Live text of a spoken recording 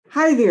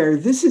Hi there,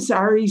 this is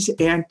Ari's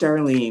Aunt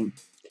Darlene.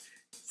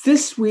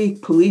 This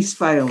week, police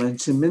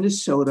violence in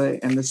Minnesota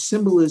and the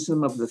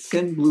symbolism of the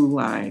thin blue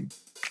line.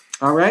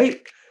 All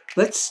right,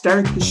 let's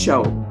start the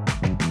show.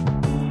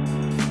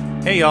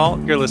 Hey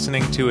y'all, you're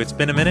listening to It's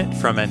Been a Minute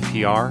from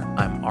NPR.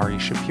 I'm Ari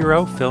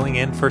Shapiro, filling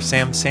in for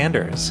Sam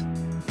Sanders.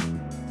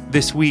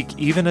 This week,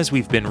 even as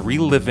we've been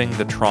reliving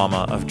the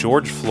trauma of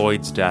George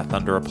Floyd's death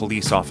under a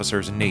police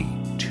officer's knee,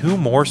 two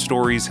more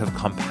stories have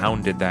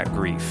compounded that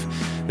grief.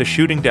 The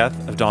shooting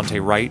death of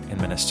Daunte Wright in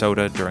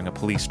Minnesota during a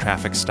police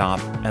traffic stop,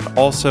 and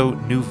also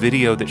new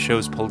video that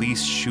shows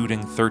police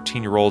shooting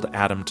 13-year-old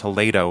Adam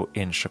Toledo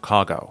in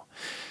Chicago.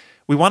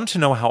 We wanted to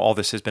know how all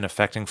this has been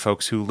affecting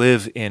folks who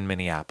live in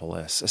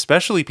Minneapolis,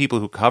 especially people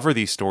who cover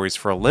these stories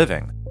for a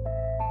living.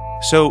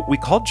 So we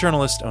called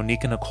journalist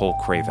Onika Nicole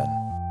Craven.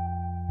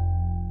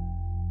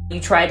 You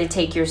try to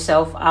take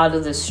yourself out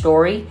of the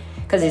story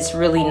because it's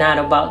really not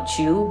about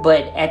you.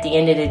 But at the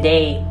end of the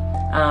day,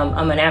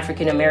 I'm an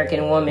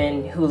African-American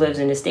woman who lives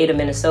in the state of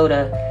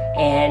Minnesota,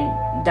 and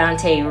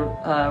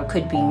Daunte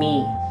could be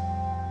me.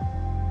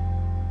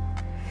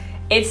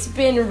 It's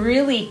been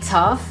really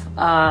tough.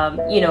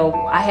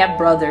 I have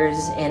brothers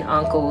and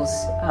uncles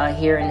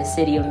here in the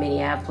city of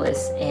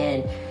Minneapolis,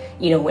 and,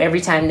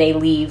 every time they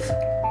leave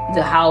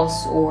the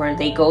house or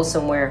they go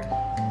somewhere,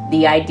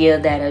 the idea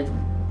that a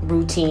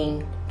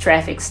routine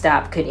traffic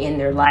stop could end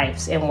their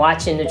lives, and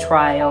watching the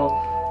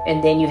trial,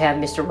 and then you have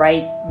Mr.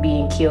 Wright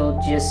being killed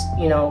just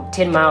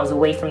 10 miles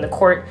away from the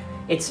court.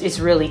 It's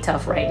really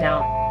tough right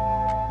now.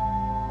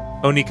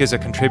 Onika is a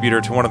contributor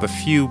to one of the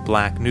few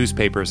black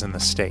newspapers in the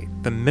state,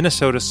 the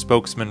Minnesota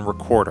Spokesman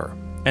Recorder,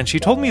 and she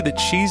told me that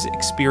she's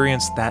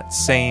experienced that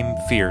same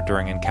fear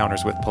during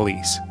encounters with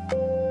police.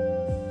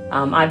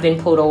 I've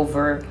been pulled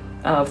over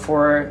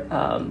for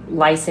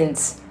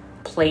license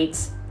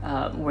plates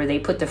where they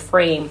put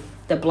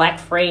the black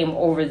frame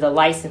over the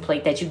license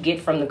plate that you get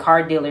from the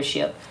car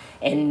dealership.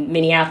 And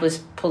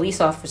Minneapolis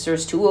police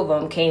officers, two of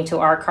them, came to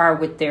our car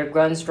with their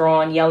guns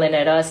drawn, yelling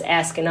at us,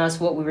 asking us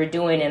what we were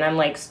doing. And I'm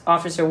like,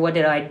 "Officer, what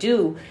did I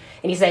do?"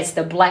 And he said, "It's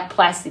the black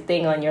plastic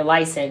thing on your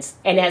license."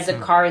 And as the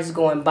car is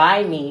going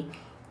by me,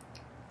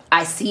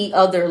 I see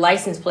other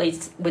license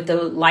plates with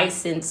the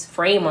license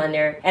frame on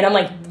there. And I'm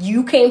like,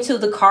 "You came to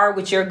the car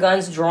with your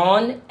guns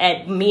drawn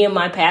at me and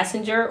my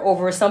passenger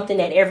over something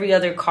that every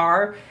other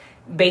car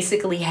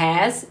basically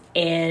has."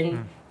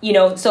 And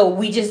so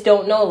we just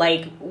don't know,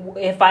 like,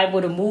 if I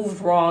would have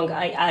moved wrong,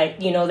 I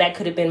that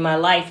could have been my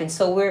life. And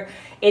so we're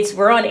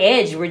on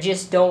edge. We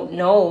just don't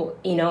know,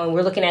 and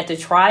we're looking at the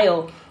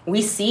trial.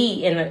 We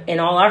see in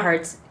all our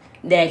hearts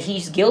that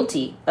he's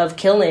guilty of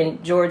killing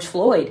George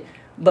Floyd,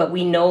 but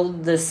we know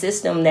the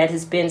system that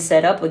has been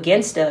set up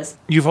against us.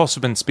 You've also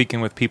been speaking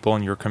with people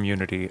in your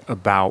community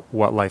about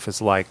what life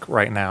is like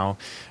right now.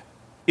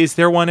 Is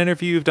there one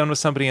interview you've done with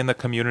somebody in the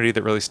community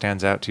that really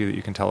stands out to you that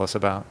you can tell us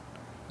about?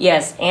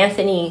 Yes,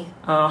 Anthony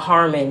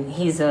Harmon.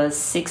 He's a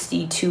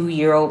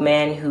 62-year-old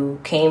man who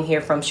came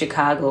here from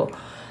Chicago,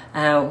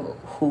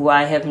 who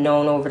I have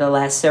known over the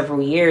last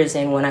several years.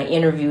 And when I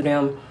interviewed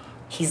him,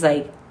 he's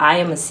like, "I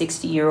am a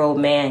 60-year-old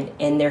man,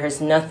 and there is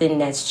nothing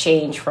that's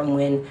changed from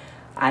when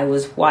I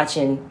was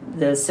watching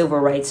the civil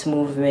rights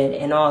movement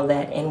and all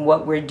that, and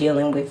what we're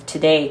dealing with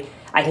today.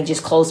 I can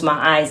just close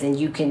my eyes and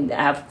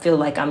I feel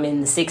like I'm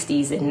in the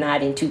 60s and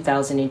not in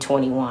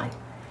 2021.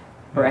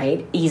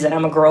 Right? He said,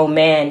 "I'm a grown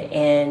man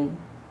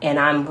and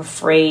I'm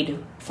afraid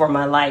for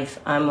my life.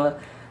 I'm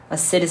a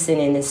citizen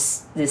in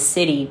this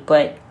city,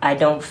 but I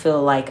don't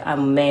feel like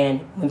I'm a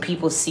man. When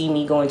people see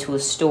me going to a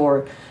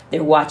store,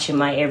 they're watching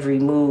my every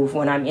move.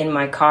 When I'm in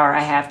my car, I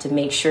have to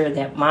make sure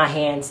that my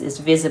hands is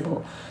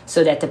visible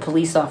so that the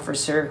police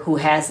officer who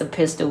has the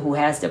pistol, who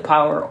has the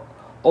power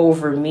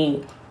over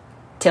me,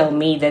 tell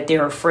me that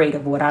they're afraid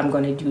of what I'm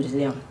going to do to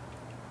them."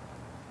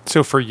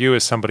 So for you,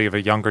 as somebody of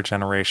a younger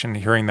generation,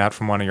 hearing that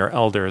from one of your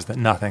elders, that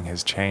nothing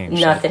has changed.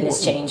 Nothing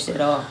has changed at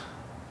all.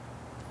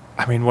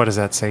 I mean, what does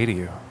that say to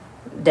you?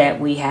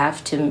 That we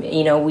have to,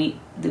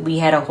 we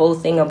had a whole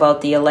thing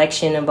about the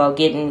election, about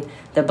getting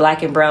the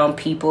black and brown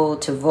people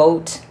to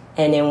vote.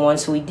 And then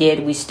once we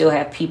did, we still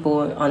have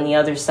people on the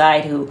other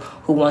side who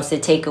wants to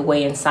take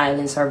away and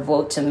silence our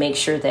vote to make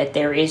sure that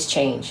there is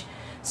change.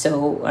 So,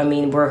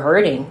 we're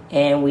hurting,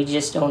 and we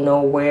just don't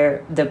know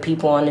where the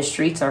people on the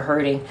streets are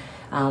hurting.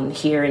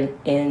 Here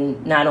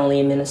in not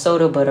only in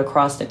Minnesota, but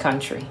across the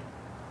country.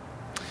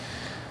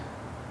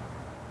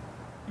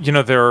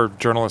 There are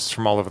journalists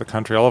from all over the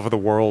country, all over the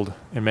world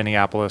in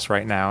Minneapolis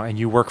right now, and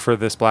you work for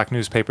this black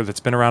newspaper that's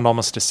been around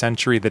almost a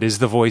century, that is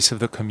the voice of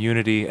the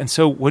community. And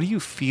so what do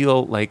you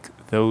feel like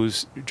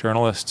those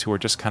journalists who are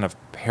just kind of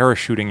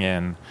parachuting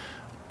in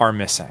are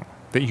missing,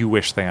 that you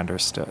wish they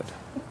understood?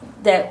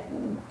 That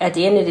at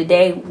the end of the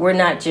day, we're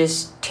not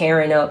just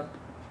tearing up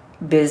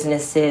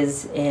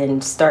businesses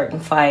and starting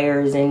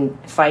fires and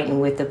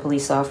fighting with the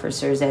police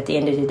officers. At the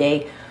end of the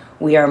day,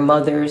 we are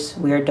mothers,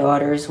 we are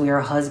daughters, we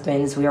are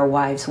husbands, we are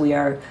wives, we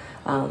are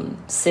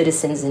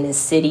citizens in this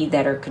city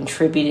that are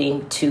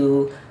contributing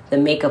to the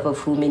makeup of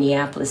who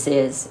Minneapolis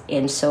is.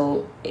 And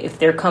so if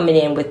they're coming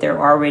in with their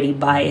already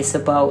bias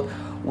about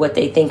what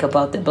they think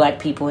about the Black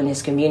people in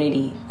this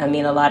community, I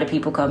mean, a lot of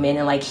people come in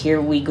and like,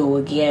 here we go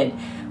again.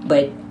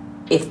 But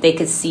if they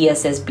could see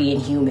us as being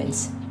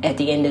humans, at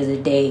the end of the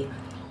day,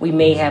 we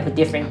may have a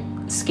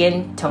different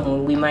skin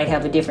tone, we might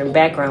have a different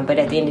background, but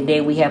at the end of the day,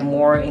 we have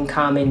more in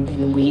common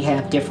than we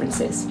have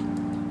differences.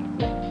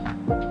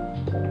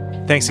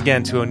 Thanks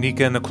again to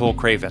Onika Nicole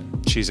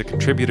Craven. She's a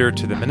contributor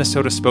to the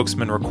Minnesota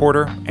Spokesman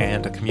Recorder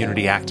and a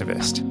community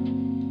activist.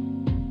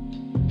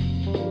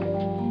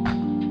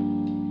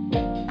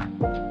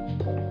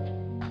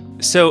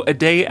 So, a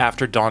day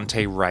after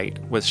Daunte Wright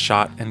was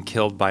shot and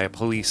killed by a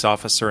police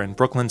officer in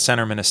Brooklyn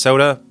Center,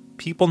 Minnesota,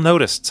 people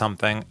noticed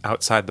something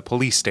outside the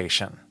police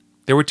station.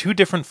 There were 2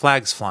 different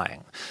flags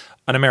flying,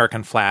 an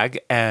American flag,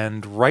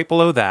 and right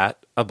below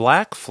that, a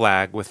black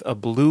flag with a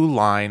blue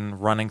line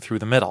running through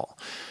the middle.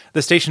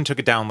 The station took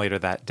it down later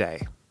that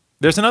day.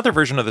 There's another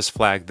version of this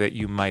flag that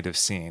you might have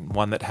seen,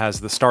 one that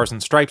has the stars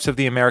and stripes of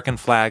the American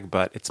flag,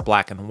 but it's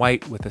black and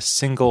white with a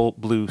single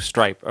blue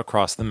stripe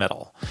across the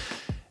middle.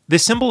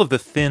 This symbol of the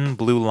thin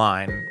blue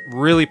line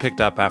really picked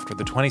up after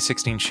the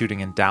 2016 shooting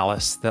in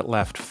Dallas that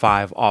left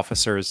 5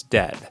 officers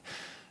dead.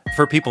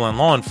 For people in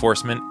law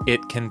enforcement,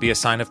 it can be a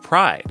sign of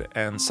pride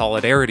and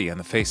solidarity in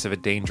the face of a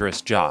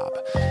dangerous job.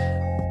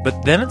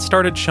 But then it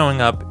started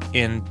showing up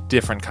in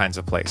different kinds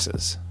of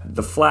places.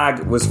 The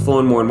flag was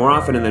flown more and more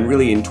often, and then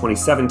really in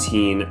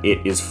 2017, it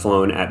is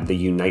flown at the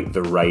Unite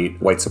the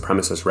Right white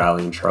supremacist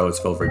rally in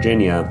Charlottesville,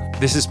 Virginia.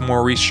 This is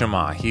Maurice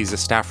Chammah. He's a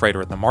staff writer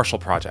at the Marshall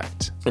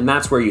Project. And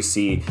that's where you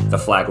see the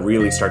flag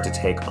really start to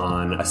take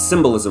on a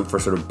symbolism for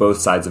sort of both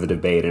sides of a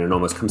debate, and it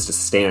almost comes to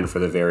stand for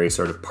the very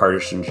sort of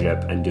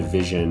partisanship and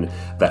division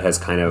that has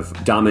kind of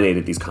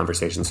dominated these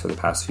conversations for the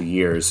past few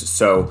years.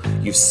 So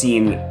you've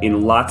seen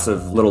in lots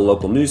of little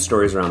local news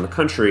stories around the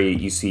country,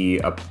 you see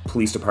a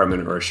police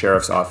department or a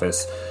sheriff's office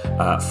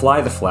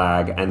fly the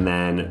flag, and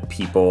then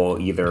people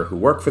either who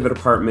work for the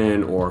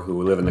department or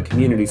who live in the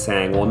community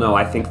saying, well, no,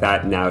 I think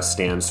that now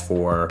stands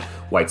for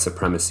white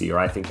supremacy, or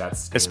I think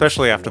that's...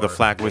 Especially after the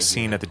flag was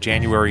seen at the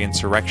January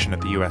insurrection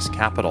at the U.S.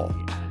 Capitol.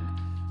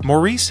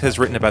 Maurice has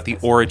written about the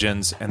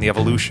origins and the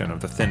evolution of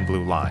the thin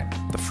blue line,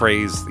 the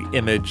phrase, the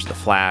image, the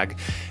flag,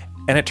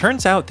 and it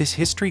turns out this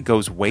history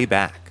goes way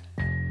back.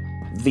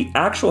 The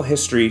actual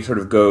history sort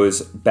of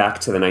goes back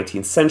to the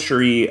 19th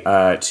century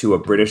to a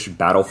British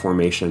battle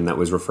formation that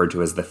was referred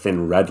to as the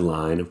Thin Red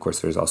Line. Of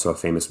course, there's also a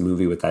famous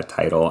movie with that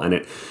title, and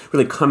it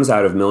really comes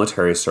out of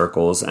military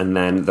circles, and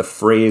then the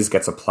phrase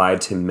gets applied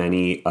to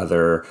many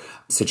other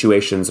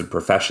situations and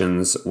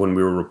professions. When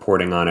we were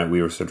reporting on it,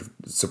 we were sort of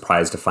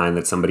surprised to find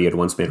that somebody had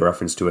once made a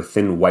reference to a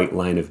thin white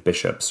line of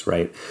bishops,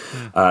 right?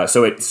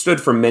 So it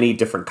stood for many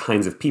different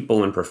kinds of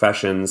people and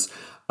professions.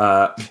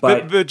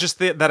 But just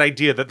that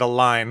idea that the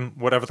line,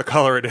 whatever the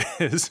color it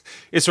is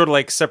sort of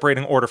like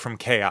separating order from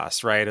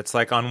chaos, right? It's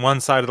like on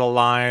one side of the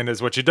line is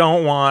what you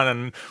don't want,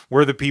 and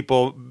we're the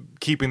people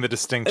keeping the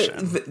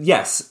distinction.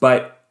 Yes,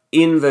 but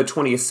in the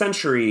 20th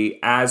century,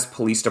 as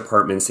police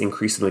departments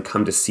increasingly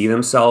come to see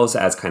themselves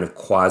as kind of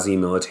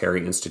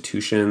quasi-military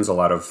institutions, a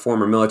lot of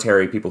former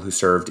military people who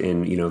served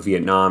in,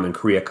 Vietnam and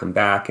Korea come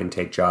back and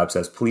take jobs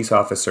as police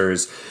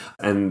officers,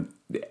 and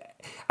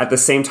at the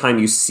same time,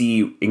 you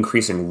see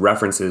increasing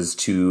references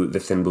to the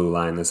thin blue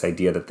line, this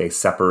idea that they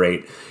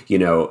separate,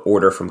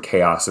 order from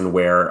chaos, and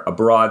where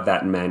abroad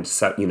that meant,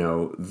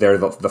 they're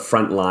the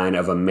front line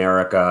of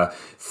America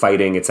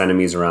fighting its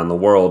enemies around the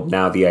world.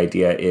 Now the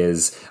idea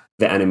is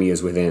the enemy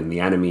is within. The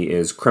enemy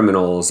is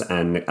criminals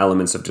and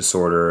elements of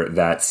disorder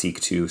that seek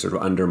to sort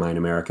of undermine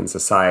American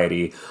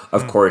society.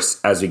 Of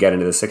course, as we get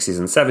into the 60s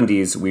and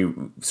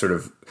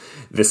 70s,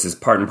 this is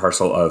part and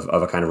parcel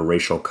of a kind of a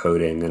racial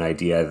coding, an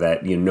idea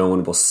that no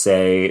one will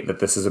say that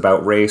this is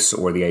about race,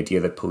 or the idea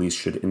that police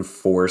should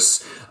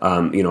enforce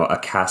a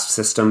caste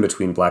system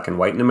between black and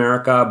white in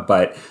America.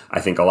 But I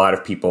think a lot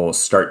of people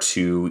start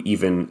to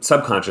even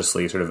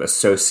subconsciously sort of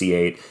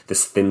associate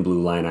this thin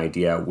blue line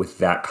idea with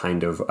that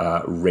kind of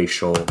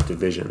racial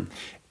division.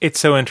 It's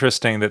so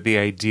interesting that the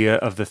idea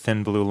of the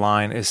thin blue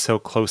line is so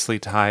closely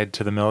tied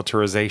to the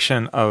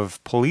militarization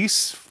of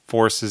police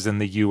forces in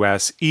the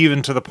U.S.,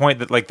 even to the point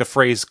that the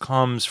phrase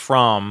comes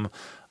from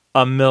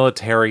a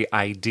military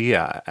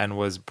idea and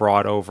was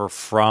brought over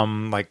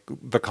from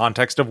the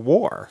context of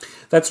war.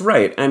 That's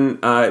right. And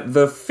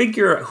the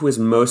figure who is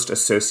most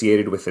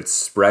associated with its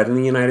spread in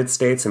the United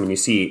States, you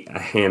see a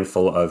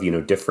handful of,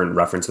 different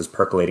references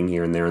percolating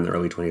here and there in the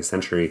early 20th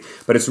century,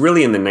 but it's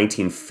really in the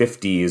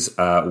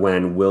 1950s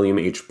when William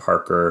H.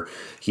 Parker,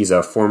 he's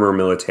a former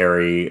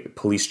military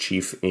police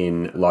chief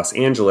in Los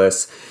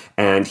Angeles,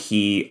 And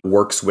he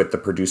works with the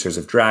producers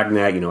of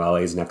Dragnet,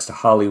 LA's next to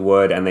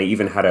Hollywood. And they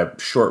even had a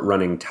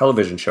short-running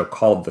television show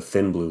called The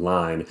Thin Blue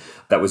Line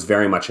that was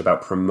very much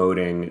about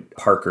promoting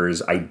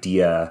Parker's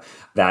idea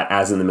that,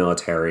 as in the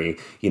military,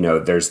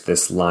 there's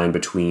this line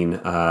between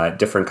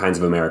different kinds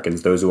of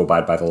Americans, those who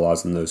abide by the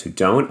laws and those who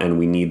don't, and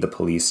we need the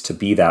police to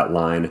be that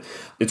line.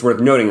 It's worth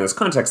noting in this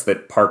context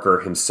that Parker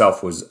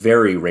himself was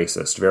very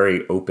racist,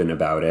 very open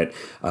about it.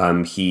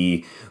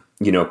 He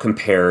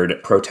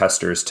compared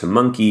protesters to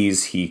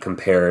monkeys. He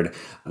compared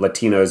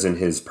Latinos in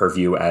his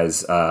purview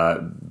as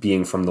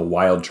being from the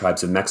wild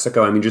tribes of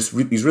Mexico. I mean, just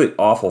these really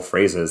awful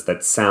phrases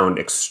that sound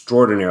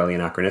extraordinarily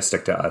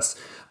anachronistic to us.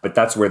 But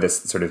that's where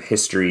this sort of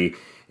history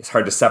is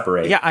hard to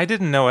separate. Yeah, I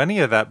didn't know any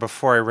of that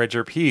before I read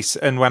your piece.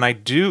 And when I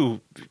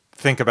do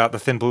think about the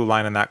Thin Blue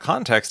Line in that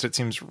context, it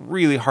seems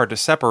really hard to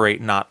separate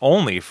not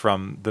only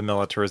from the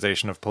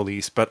militarization of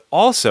police, but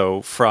also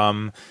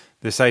from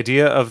this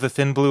idea of the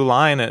Thin Blue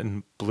Line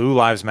and Blue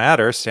Lives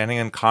Matter standing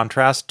in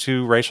contrast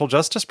to racial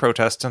justice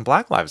protests and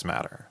Black Lives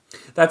Matter.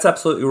 That's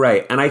absolutely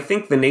right. And I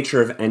think the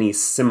nature of any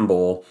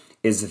symbol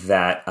is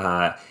that,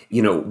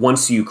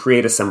 once you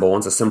create a symbol,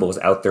 once a symbol is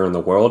out there in the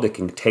world, it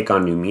can take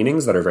on new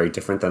meanings that are very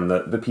different than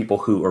the people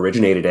who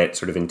originated it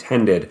sort of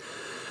intended.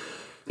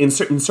 In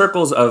certain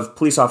circles of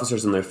police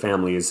officers and their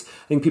families,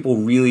 I think people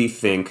really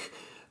think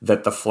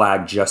that the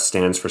flag just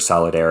stands for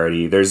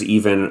solidarity. There's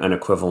even an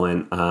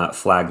equivalent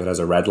flag that has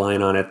a red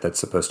line on it that's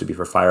supposed to be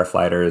for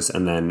firefighters.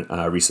 And then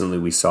recently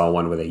we saw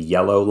one with a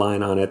yellow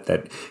line on it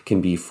that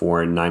can be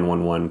for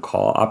 911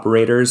 call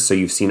operators. So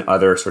you've seen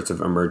other sorts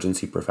of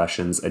emergency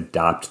professions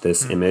adopt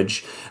this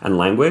image and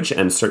language.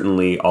 And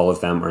certainly all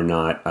of them are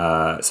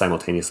not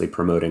simultaneously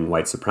promoting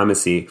white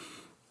supremacy.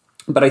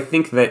 But I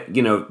think that,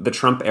 the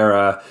Trump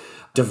era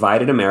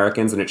divided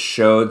Americans, and it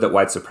showed that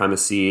white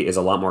supremacy is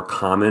a lot more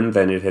common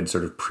than it had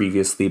sort of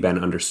previously been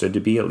understood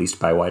to be, at least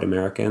by white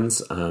Americans.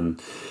 I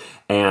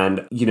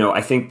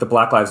think the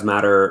Black Lives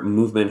Matter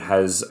movement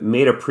has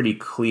made a pretty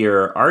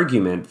clear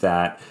argument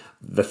that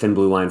the Thin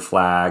Blue Line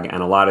flag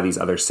and a lot of these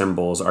other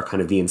symbols are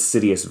kind of the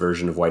insidious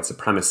version of white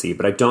supremacy.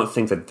 But I don't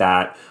think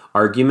that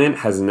argument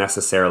has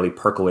necessarily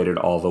percolated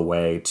all the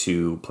way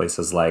to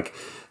places like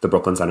the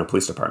Brooklyn Center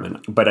Police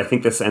Department. But I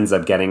think this ends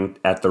up getting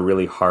at the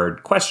really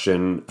hard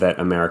question that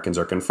Americans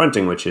are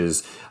confronting, which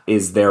is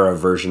there a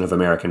version of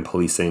American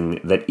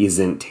policing that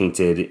isn't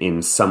tainted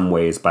in some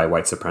ways by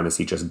white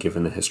supremacy, just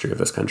given the history of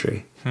this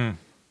country?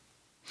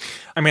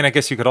 I mean, I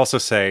guess you could also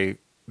say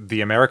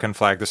the American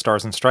flag, the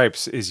Stars and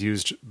Stripes, is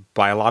used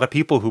by a lot of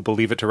people who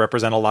believe it to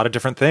represent a lot of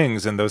different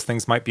things, and those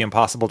things might be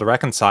impossible to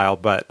reconcile,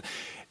 but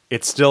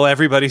it's still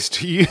everybody's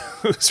to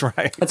use,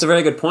 right? That's a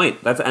very good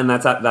point. That's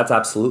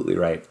absolutely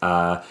right.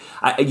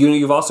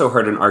 You've also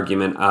heard an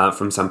argument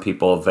from some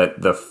people that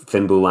the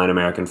Thin Blue Line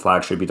American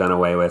flag should be done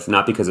away with,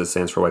 not because it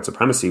stands for white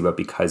supremacy, but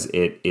because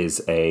it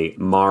is a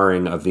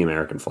marring of the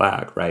American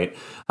flag, right?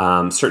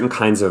 Certain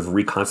kinds of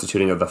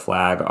reconstituting of the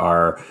flag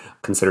are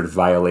considered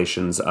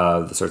violations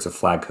of the sorts of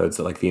flag codes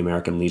that, like, the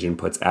American Legion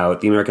puts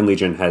out. The American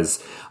Legion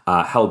has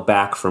held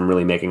back from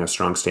really making a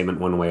strong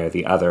statement one way or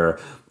the other.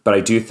 But I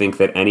do think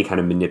that any kind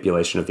of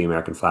manipulation of the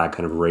American flag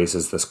kind of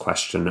raises this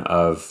question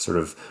of sort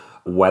of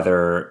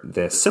whether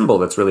this symbol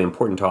that's really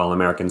important to all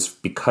Americans,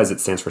 because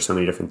it stands for so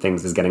many different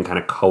things, is getting kind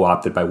of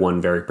co-opted by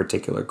one very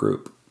particular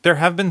group. There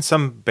have been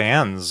some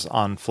bans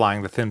on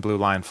flying the Thin Blue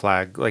Line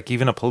flag. Like,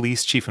 even a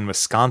police chief in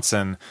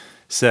Wisconsin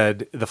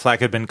said the flag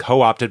had been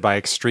co-opted by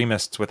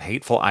extremists with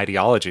hateful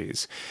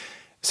ideologies.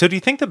 So do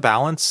you think the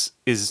balance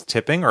is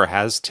tipping or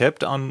has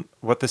tipped on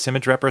what this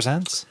image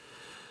represents?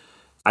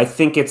 I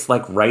think it's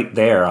like right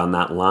there on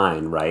that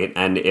line, right?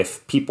 And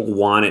if people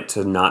want it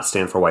to not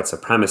stand for white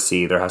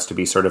supremacy, there has to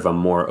be sort of a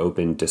more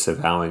open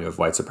disavowing of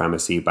white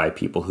supremacy by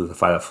people who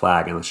fly the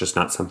flag, and it's just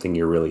not something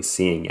you're really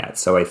seeing yet.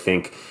 So I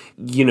think,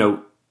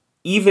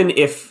 even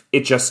if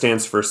it just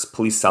stands for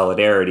police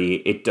solidarity,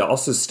 it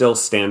also still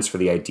stands for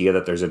the idea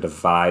that there's a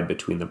divide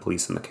between the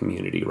police and the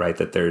community, right?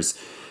 That there's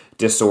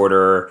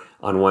disorder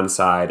on one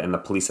side and the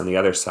police on the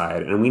other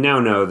side. And we now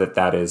know that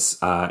that is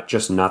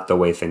just not the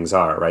way things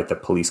are, right?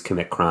 That police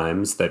commit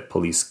crimes, that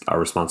police are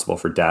responsible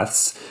for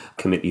deaths,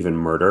 commit even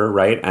murder,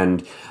 right?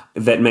 And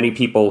that many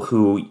people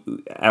who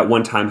at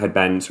one time had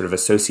been sort of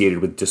associated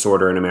with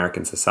disorder in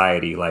American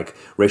society, like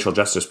racial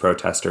justice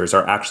protesters,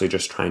 are actually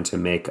just trying to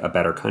make a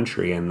better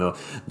country. And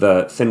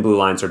the Thin Blue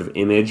Line sort of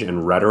image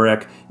and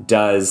rhetoric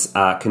does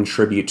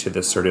contribute to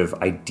this sort of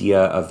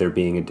idea of there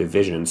being a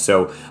division.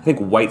 So I think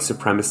white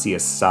supremacy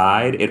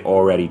aside, it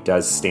already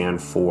does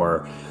stand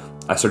for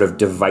a sort of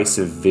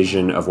divisive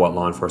vision of what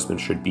law enforcement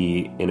should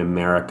be in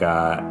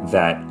America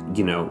that,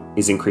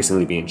 is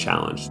increasingly being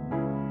challenged.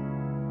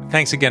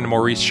 Thanks again to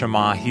Maurice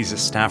Chammah. He's a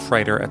staff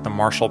writer at the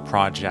Marshall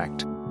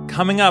Project.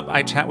 Coming up,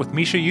 I chat with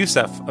Misha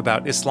Youssef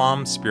about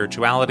Islam,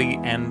 spirituality,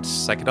 and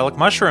psychedelic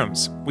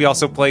mushrooms. We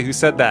also play Who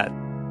Said That?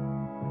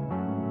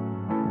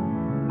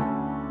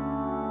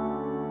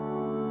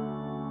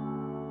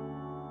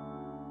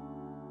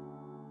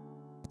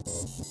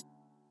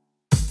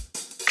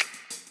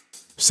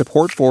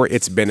 Support for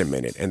It's Been a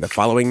Minute and the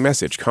following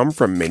message come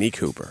from Mini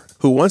Cooper,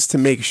 who wants to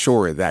make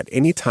sure that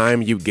any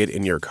time you get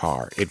in your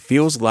car, it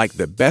feels like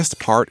the best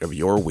part of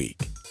your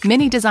week.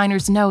 Mini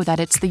designers know that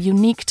it's the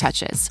unique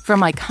touches,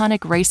 from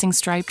iconic racing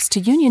stripes to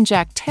Union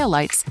Jack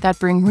taillights, that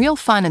bring real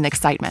fun and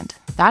excitement.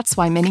 That's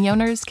why Mini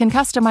owners can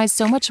customize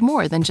so much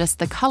more than just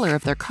the color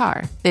of their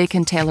car. They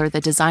can tailor the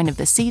design of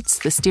the seats,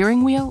 the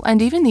steering wheel,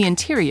 and even the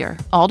interior,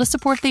 all to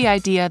support the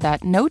idea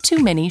that no two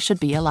Mini should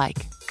be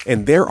alike.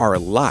 And there are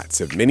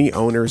lots of Mini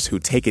owners who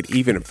take it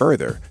even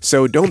further,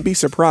 so don't be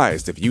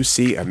surprised if you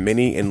see a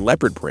Mini in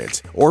leopard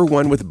print or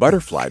one with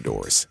butterfly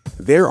doors.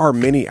 There are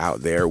Mini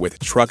out there with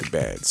truck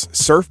beds,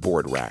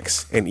 surfboard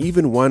racks, and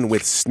even one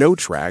with snow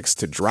tracks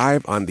to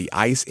drive on the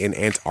ice in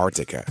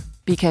Antarctica.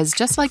 Because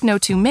just like no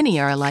two Mini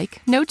are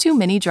alike, no two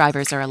Mini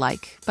drivers are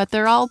alike, but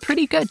they're all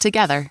pretty good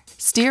together.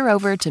 Steer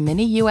over to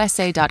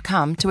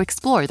miniusa.com to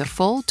explore the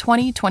full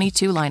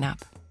 2022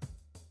 lineup.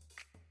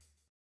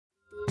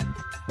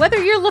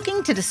 Whether you're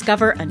looking to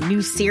discover a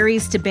new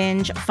series to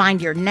binge,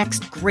 find your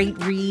next great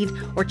read,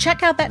 or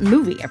check out that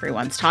movie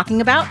everyone's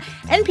talking about,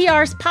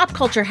 NPR's Pop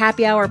Culture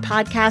Happy Hour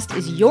podcast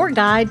is your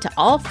guide to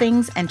all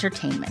things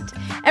entertainment.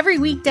 Every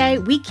weekday,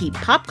 we keep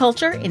pop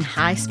culture in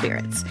high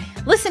spirits.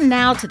 Listen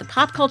now to the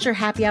Pop Culture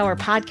Happy Hour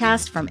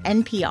podcast from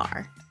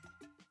NPR.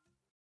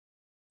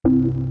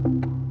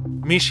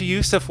 Misha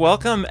Youssef,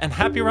 welcome and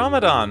happy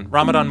Ramadan.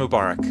 Ramadan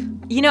Mubarak.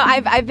 You know,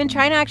 I've been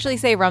trying to actually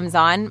say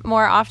Ramzan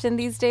more often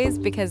these days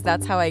because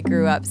that's how I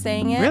grew up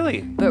saying it.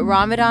 Really? But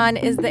Ramadan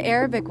is the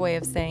Arabic way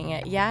of saying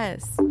it,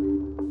 yes.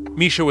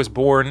 Misha was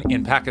born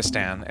in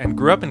Pakistan and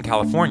grew up in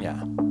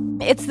California.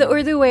 It's the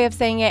Urdu way of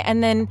saying it,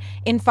 and then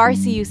in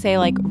Farsi you say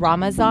like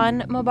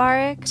Ramazan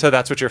Mubarak. So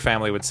that's what your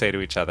family would say to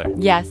each other?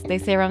 Yes, they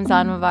say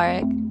Ramzan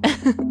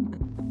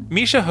Mubarak.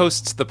 Misha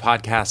hosts the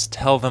podcast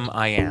Tell Them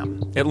I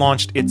Am. It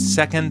launched its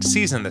second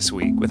season this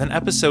week with an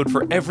episode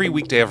for every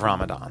weekday of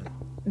Ramadan.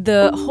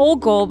 The whole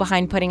goal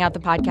behind putting out the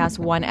podcast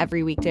one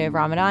every weekday of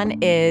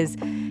Ramadan is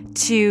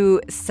to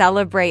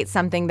celebrate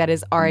something that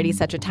is already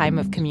such a time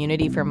of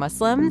community for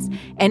Muslims,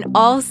 and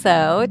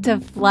also to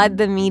flood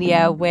the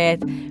media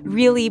with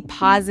really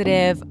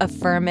positive,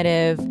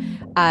 affirmative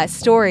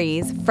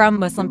stories from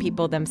Muslim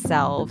people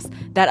themselves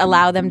that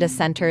allow them to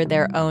center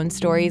their own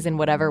stories in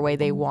whatever way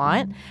they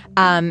want,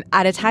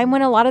 at a time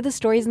when a lot of the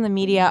stories in the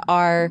media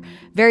are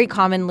very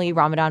commonly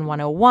Ramadan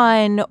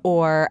 101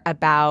 or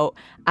about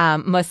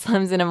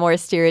Muslims in a more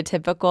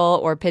stereotypical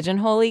or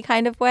pigeonhole-y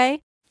kind of way.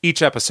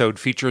 Each episode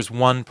features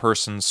one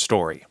person's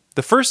story.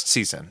 The first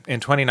season, in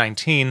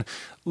 2019,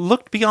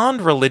 looked beyond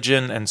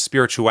religion and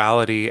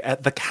spirituality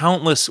at the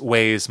countless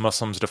ways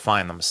Muslims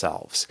define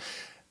themselves.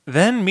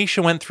 Then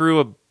Misha went through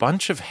a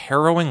bunch of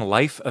harrowing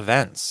life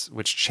events,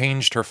 which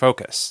changed her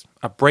focus.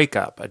 A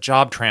breakup, a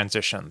job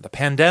transition, the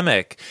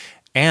pandemic,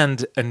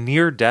 and a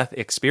near-death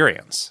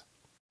experience.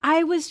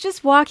 I was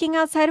just walking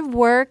outside of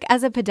work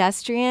as a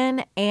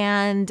pedestrian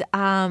and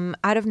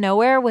out of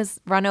nowhere was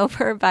run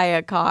over by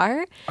a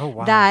car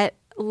that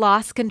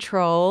lost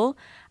control.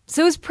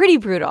 So it was pretty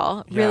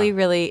brutal, really,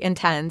 really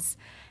intense.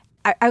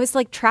 I was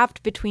like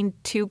trapped between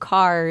two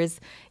cars,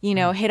 you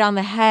know, hit on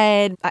the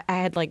head. I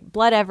had like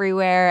blood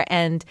everywhere.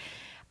 And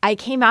I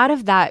came out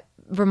of that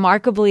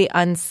remarkably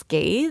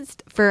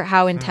unscathed for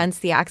how intense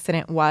the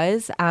accident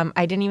was.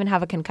 I didn't even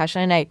have a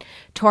concussion. I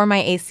tore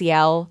my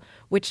ACL,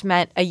 which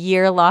meant a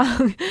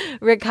year-long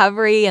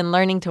recovery and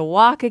learning to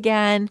walk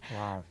again.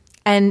 Wow.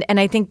 And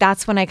I think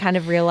that's when I kind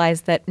of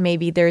realized that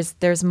maybe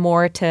there's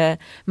more to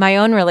my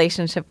own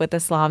relationship with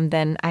Islam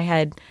than I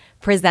had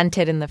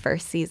presented in the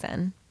first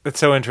season. It's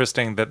so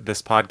interesting that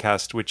this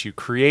podcast, which you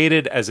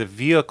created as a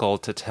vehicle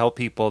to tell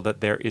people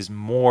that there is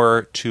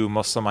more to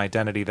Muslim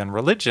identity than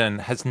religion,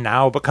 has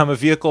now become a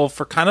vehicle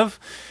for kind of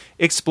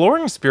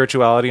exploring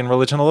spirituality and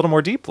religion a little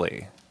more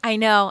deeply. I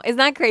know. Isn't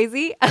that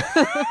crazy?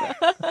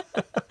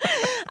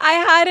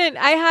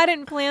 I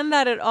hadn't planned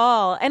that at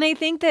all. And I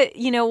think that,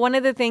 you know, one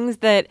of the things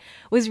that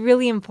was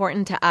really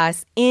important to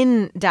us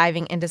in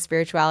diving into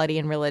spirituality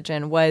and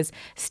religion was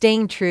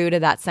staying true to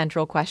that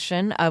central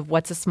question of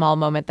what's a small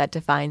moment that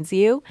defines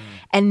you,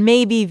 and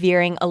maybe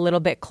veering a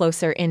little bit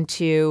closer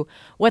into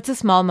what's a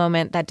small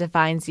moment that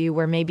defines you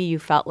where maybe you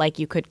felt like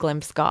you could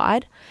glimpse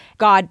God.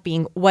 God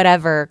being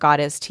whatever God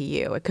is to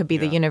you. It could be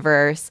the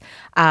universe.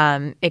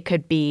 It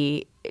could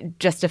be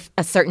just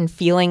a certain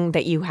feeling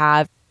that you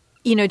have.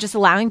 You know, just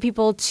allowing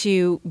people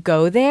to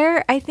go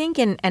there, I think,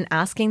 and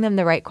asking them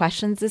the right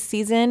questions this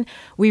season.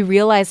 We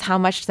realized how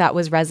much that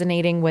was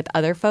resonating with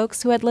other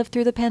folks who had lived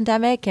through the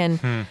pandemic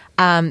and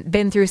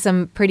been through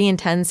some pretty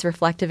intense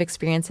reflective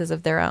experiences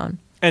of their own.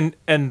 And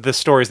the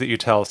stories that you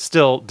tell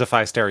still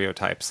defy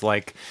stereotypes.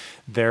 Like,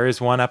 there is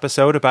one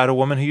episode about a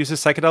woman who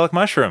uses psychedelic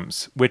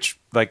mushrooms, which,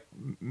 like,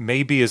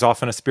 maybe is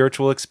often a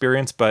spiritual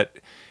experience, but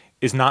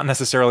is not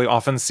necessarily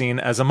often seen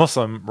as a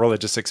Muslim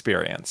religious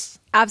experience.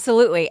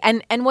 Absolutely.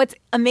 And what's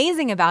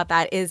amazing about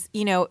that is,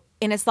 you know,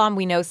 in Islam,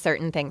 we know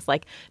certain things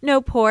like no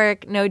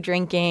pork, no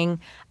drinking.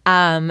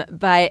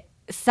 But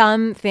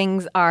some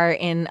things are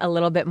in a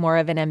little bit more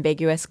of an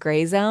ambiguous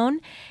gray zone,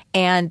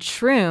 and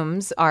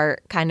shrooms are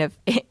kind of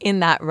in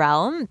that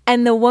realm.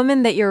 And the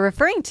woman that you're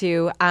referring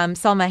to,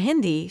 Salma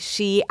Hindi,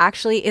 she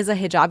actually is a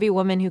hijabi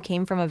woman who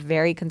came from a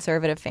very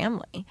conservative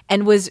family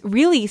and was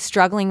really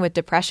struggling with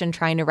depression,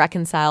 trying to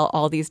reconcile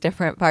all these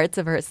different parts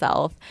of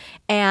herself.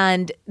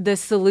 And the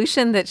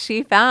solution that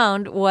she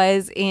found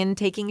was in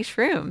taking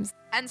shrooms.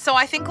 And so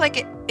I think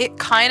like it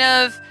kind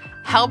of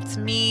helped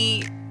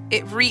me.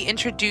 It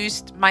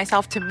reintroduced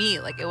myself to me.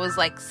 Like it was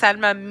like,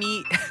 Selma,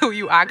 meet who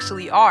you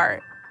actually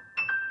are.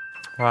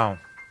 Wow.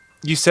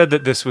 You said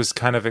that this was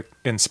kind of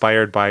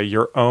inspired by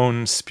your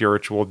own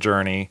spiritual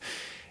journey.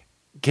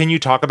 Can you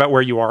talk about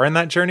where you are in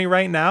that journey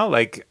right now?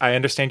 Like, I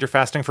understand you're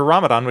fasting for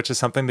Ramadan, which is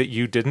something that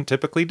you didn't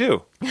typically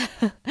do.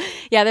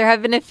 Yeah, there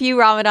have been a few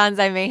Ramadans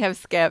I may have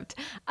skipped.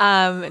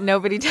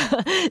 Nobody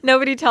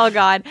tell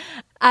God.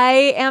 I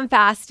am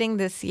fasting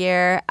this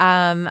year.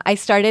 I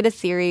started a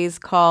series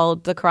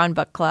called the Quran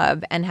Book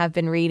Club and have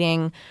been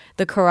reading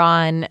the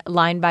Quran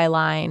line by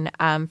line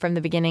from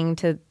the beginning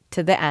to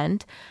the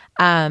end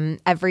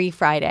every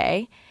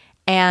Friday.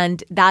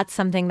 And that's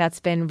something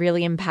that's been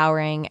really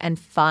empowering and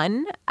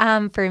fun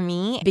for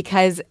me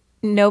because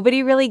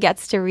nobody really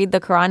gets to read the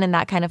Quran in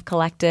that kind of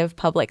collective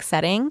public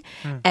setting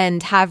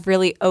and have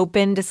really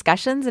open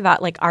discussions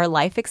about like our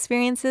life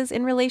experiences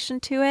in relation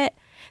to it.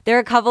 There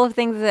are a couple of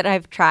things that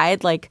I've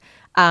tried, like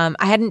I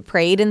hadn't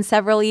prayed in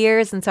several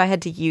years, and so I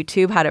had to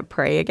YouTube how to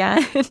pray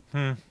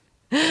again.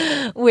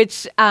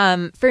 Which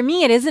for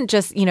me, it isn't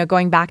just,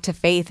 going back to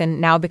faith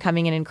and now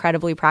becoming an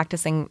incredibly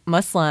practicing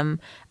Muslim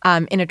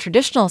in a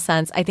traditional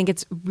sense. I think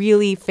it's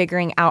really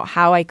figuring out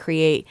how I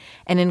create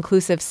an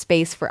inclusive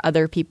space for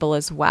other people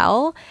as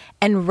well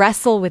and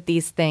wrestle with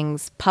these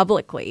things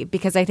publicly,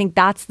 because I think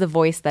that's the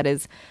voice that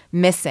is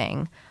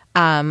missing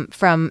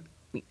from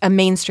a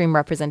mainstream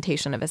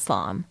representation of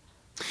Islam.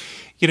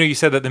 You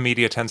said that the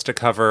media tends to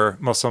cover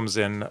Muslims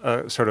in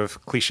a sort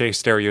of cliche,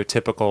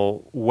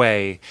 stereotypical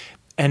way.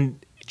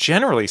 And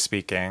generally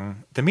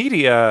speaking, the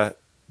media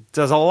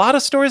does a lot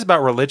of stories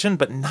about religion,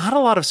 but not a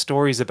lot of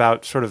stories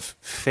about sort of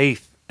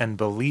faith and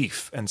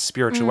belief and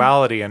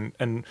spirituality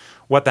and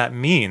what that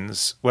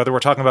means, whether we're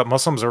talking about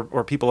Muslims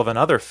or people of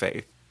another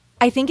faith.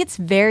 I think it's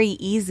very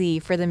easy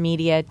for the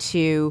media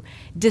to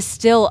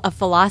distill a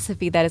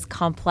philosophy that is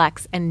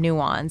complex and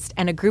nuanced,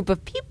 and a group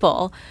of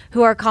people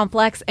who are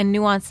complex and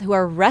nuanced, who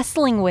are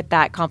wrestling with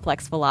that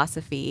complex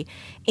philosophy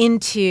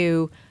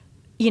into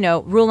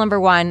rule number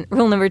 1,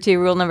 rule number 2,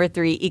 rule number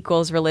 3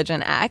 equals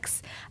religion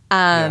X,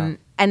 and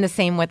the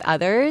same with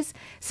others.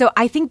 So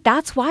I think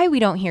that's why we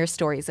don't hear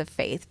stories of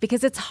faith,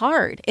 because it's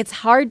hard. It's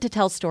hard to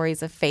tell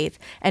stories of faith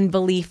and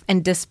belief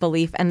and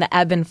disbelief and the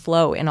ebb and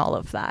flow in all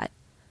of that.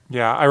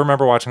 Yeah, I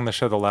remember watching the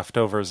show The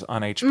Leftovers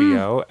on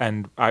HBO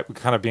and I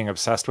kind of being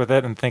obsessed with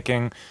it and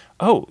thinking,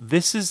 oh,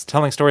 this is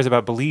telling stories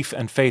about belief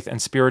and faith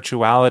and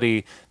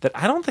spirituality that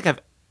I don't think I've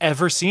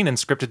ever seen in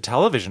scripted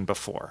television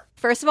before.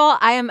 First of all,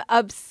 I am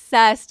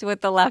obsessed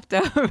with The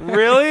Leftovers.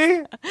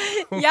 Really?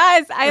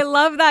 Yes, I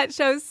love that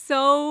show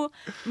so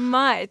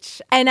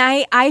much. And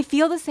I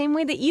feel the same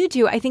way that you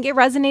do. I think it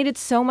resonated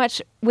so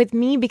much with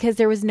me because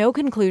there was no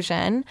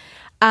conclusion.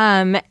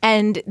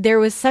 And there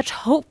was such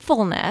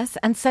hopefulness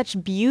and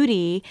such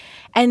beauty.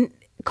 And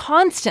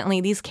constantly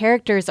these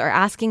characters are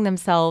asking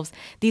themselves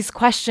these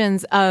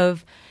questions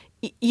of,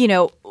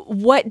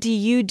 what do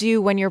you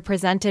do when you're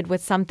presented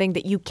with something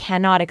that you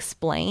cannot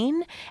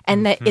explain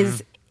and that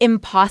is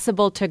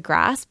impossible to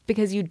grasp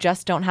because you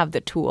just don't have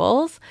the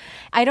tools?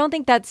 I don't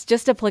think that's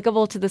just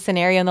applicable to the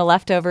scenario in The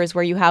Leftovers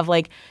where you have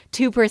like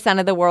 2%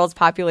 of the world's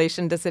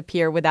population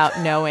disappear without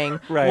knowing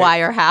why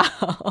or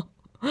how.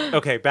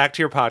 Okay, back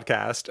to your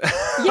podcast.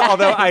 Yeah,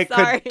 Although I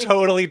sorry. could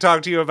totally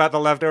talk to you about The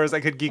Leftovers.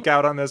 I could geek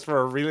out on this for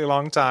a really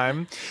long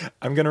time.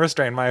 I'm going to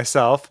restrain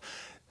myself.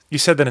 You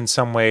said that in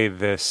some way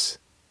this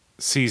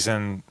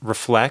season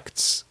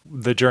reflects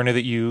the journey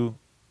that you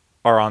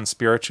are on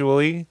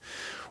spiritually.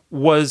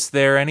 Was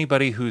there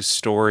anybody whose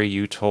story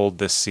you told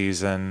this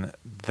season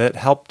that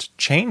helped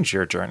change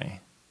your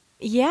journey?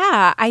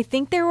 Yeah, I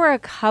think there were a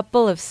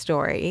couple of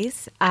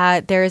stories.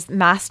 There's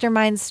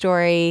Mastermind's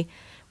story,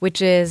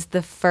 which is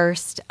the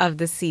first of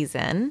the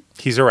season.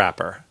 He's a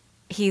rapper.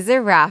 He's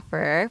a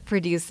rapper,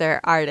 producer,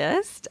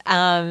 artist,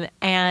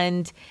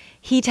 and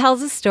he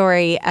tells a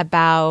story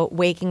about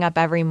waking up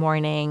every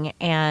morning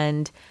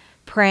and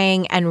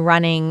praying and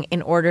running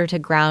in order to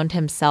ground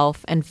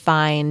himself and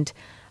find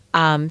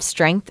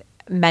strength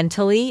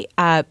mentally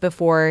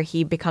before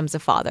he becomes a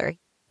father.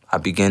 I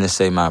began to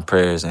say my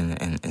prayers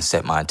and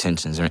set my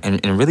intentions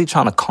and really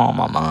trying to calm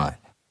my mind.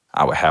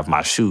 I would have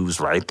my shoes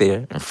right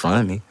there in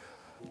front of me.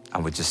 I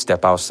would just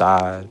step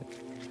outside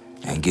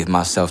and get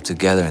myself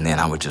together, and then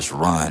I would just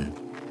run.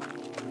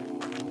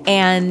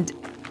 And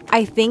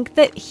I think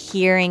that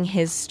hearing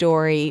his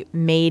story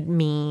made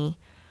me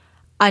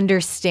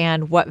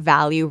understand what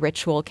value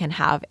ritual can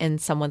have in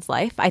someone's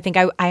life. I think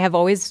I have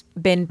always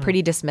been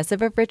pretty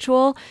dismissive of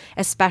ritual,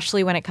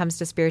 especially when it comes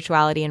to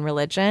spirituality and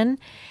religion.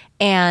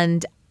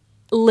 And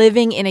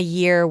living in a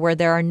year where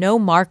there are no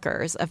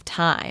markers of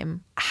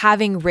time,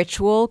 having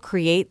ritual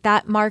create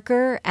that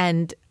marker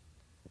and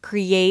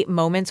create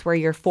moments where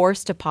you're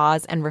forced to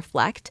pause and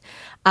reflect,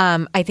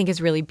 I think is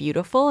really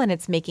beautiful. And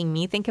it's making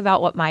me think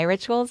about what my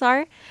rituals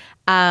are.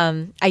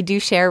 I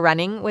do share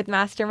running with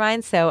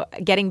Mastermind. So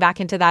getting back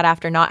into that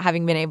after not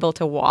having been able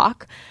to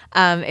walk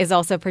is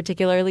also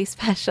particularly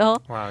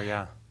special. Wow,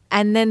 yeah.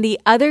 And then the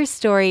other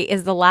story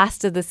is the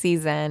last of the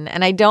season,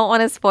 and I don't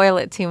want to spoil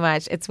it too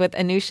much. It's with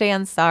Anousheh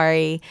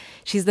Ansari.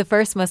 She's the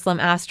first Muslim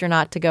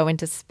astronaut to go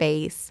into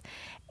space.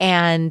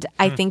 And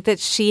I think that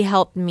she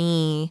helped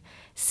me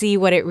see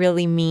what it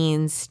really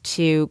means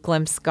to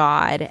glimpse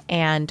God.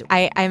 And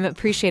I'm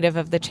appreciative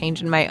of the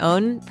change in my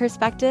own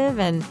perspective,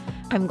 and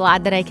I'm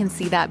glad that I can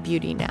see that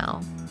beauty now.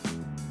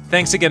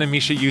 Thanks again to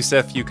Misha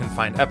Youssef. You can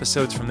find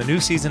episodes from the new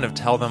season of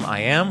Tell Them I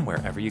Am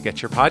wherever you get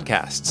your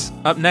podcasts.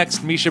 Up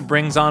next, Misha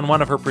brings on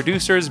one of her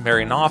producers,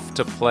 Mary Knopf,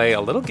 to play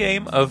a little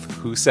game of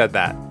Who Said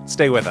That?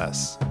 Stay with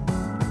us.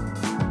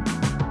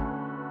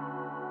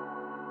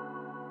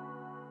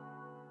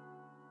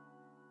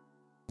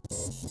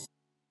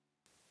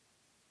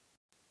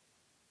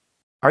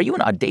 Are you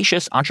an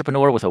audacious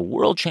entrepreneur with a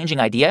world-changing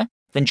idea?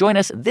 Then join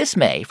us this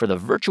May for the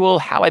virtual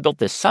How I Built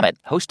This Summit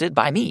hosted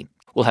by me.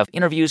 We'll have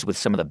interviews with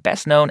some of the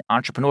best-known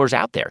entrepreneurs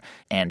out there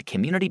and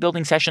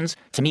community-building sessions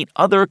to meet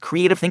other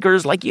creative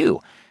thinkers like you.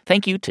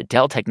 Thank you to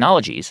Dell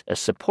Technologies, a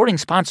supporting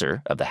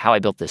sponsor of the How I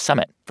Built This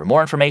Summit. For more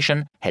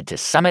information, head to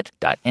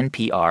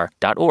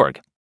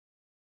summit.npr.org.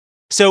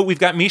 So we've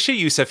got Misha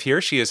Youssef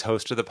here. She is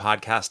host of the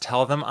podcast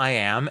Tell Them I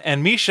Am.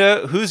 And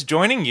Misha, who's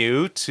joining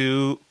you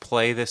to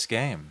play this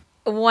game?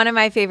 One of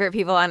my favorite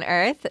people on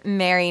earth,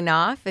 Mary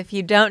Knopf. If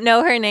you don't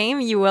know her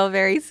name, you will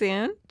very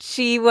soon.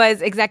 She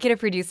was executive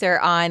producer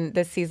on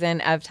this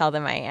season of Tell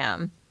Them I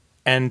Am.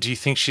 And do you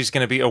think she's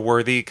going to be a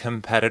worthy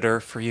competitor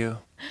for you?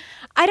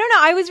 I don't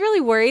know. I was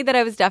really worried that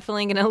I was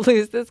definitely going to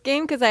lose this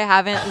game because I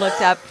haven't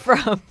looked up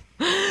from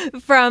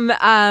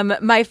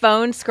my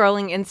phone,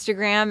 scrolling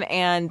Instagram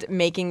and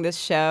making this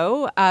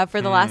show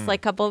for the last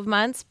couple of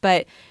months.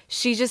 But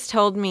she just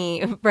told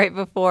me right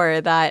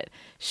before that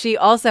she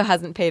also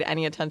hasn't paid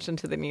any attention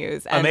to the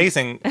news.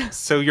 Amazing.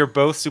 So you're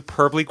both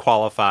superbly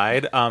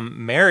qualified.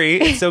 Mary,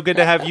 it's so good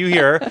to have you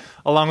here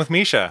along with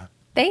Misha.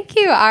 Thank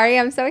you, Ari.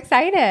 I'm so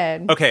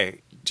excited.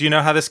 Okay. Do you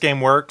know how this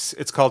game works?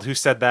 It's called Who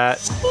Said That?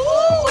 Who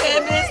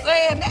am I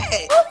saying that?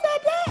 Who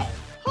said that?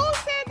 Who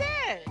said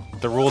that?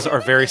 The rules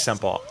are very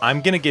simple.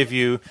 I'm going to give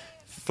you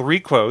 3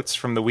 quotes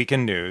from the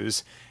weekend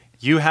news.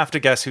 You have to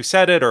guess who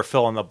said it or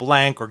fill in the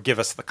blank or give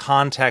us the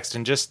context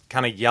and just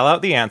kind of yell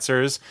out the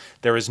answers.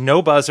 There is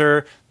no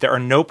buzzer. There are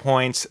no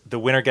points. The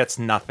winner gets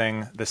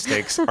nothing. The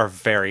stakes are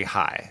very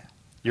high.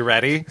 You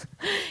ready?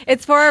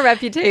 It's for our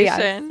reputation.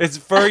 Yes. It's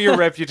for your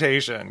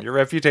reputation. Your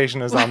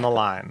reputation is on the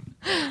line.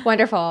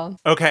 Wonderful.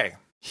 Okay,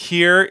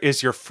 here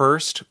is your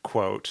first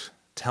quote.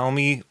 Tell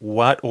me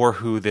what or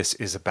who this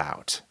is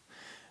about.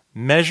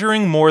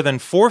 Measuring more than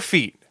 4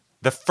 feet,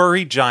 the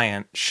furry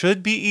giant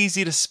should be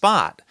easy to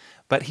spot,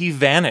 but he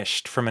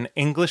vanished from an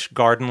English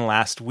garden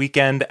last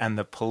weekend, and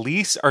the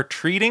police are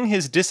treating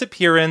his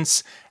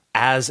disappearance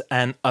as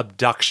an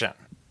abduction.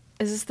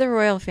 Is this the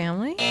royal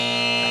family?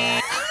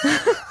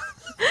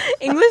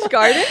 English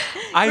Garden?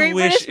 I Great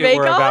wish British it Bake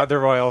were Off? about the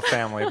royal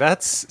family.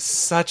 That's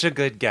such a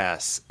good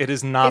guess. It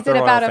is not the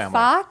royal Is it about family. a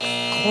fox?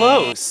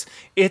 Close.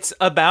 It's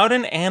about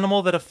an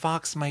animal that a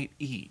fox might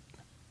eat.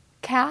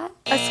 Cat?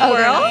 A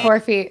squirrel? Oh, 4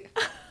 feet.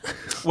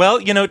 Well,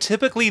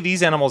 typically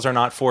these animals are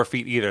not 4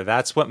 feet either.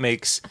 That's what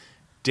makes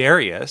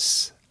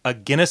Darius, a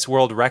Guinness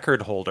World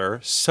Record holder,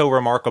 so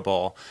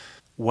remarkable.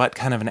 What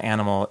kind of an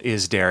animal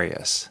is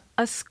Darius?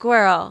 A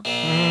squirrel.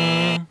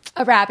 A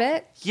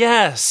rabbit?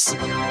 Yes.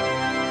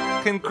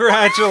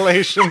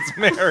 Congratulations,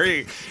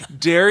 Mary.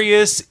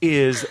 Darius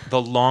is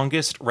the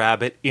longest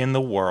rabbit in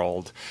the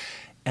world,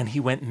 and he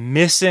went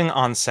missing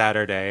on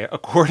Saturday.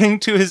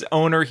 According to his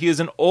owner, he is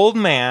an old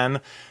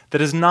man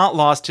that has not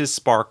lost his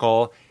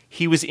sparkle.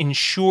 He was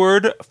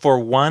insured for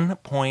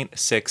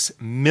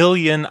 $1.6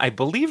 million. I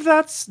believe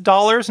that's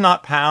dollars,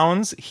 not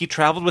pounds. He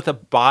traveled with a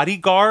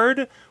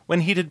bodyguard when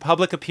he did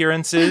public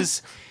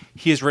appearances.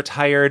 He is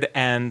retired,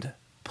 and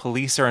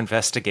police are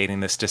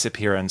investigating this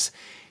disappearance.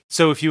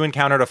 So if you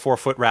encountered a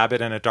 4-foot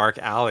rabbit in a dark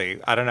alley,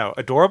 I don't know,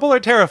 adorable or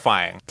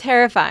terrifying?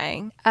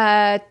 Terrifying.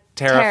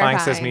 Terrifying,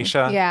 says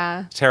Misha.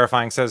 Yeah.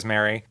 Terrifying, says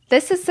Mary.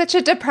 This is such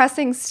a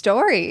depressing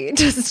story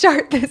to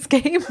start this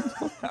game.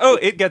 Oh,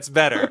 it gets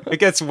better. It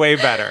gets way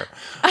better.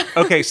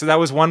 Okay, so that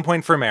was 1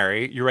 point for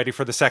Mary. You ready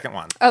for the second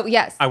one? Oh,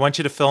 yes. I want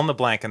you to fill in the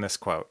blank in this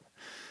quote.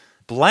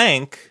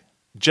 Blank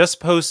just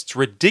posts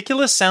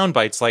ridiculous sound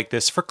bites like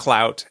this for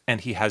clout,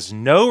 and he has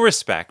no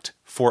respect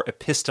for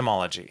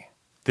epistemology.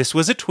 This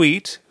was a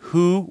tweet.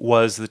 Who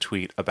was the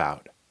tweet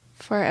about?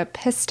 For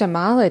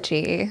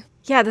epistemology.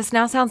 Yeah, this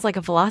now sounds like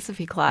a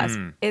philosophy class.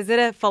 Is it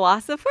a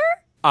philosopher?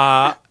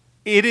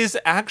 It is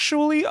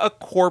actually a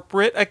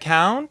corporate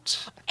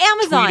account.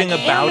 Amazon. Tweeting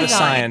about Amazon. a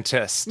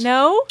scientist.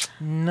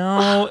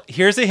 No?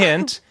 Here's a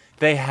hint.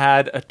 They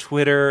had a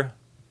Twitter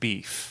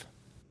beef.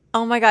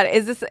 Oh my God.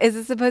 Is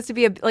this supposed to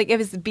be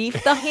is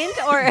beef the hint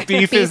or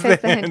beef is the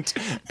hint?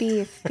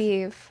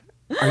 Beef.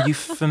 Are you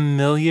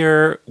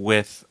familiar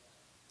with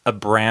a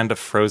brand of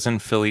frozen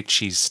Philly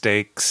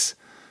cheesesteaks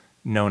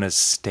known as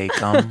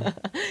Steak-umm?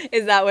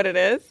 Is that what it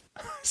is?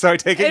 So I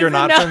take it you're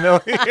not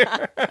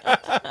familiar.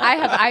 I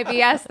have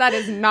IBS. That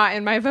is not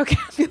in my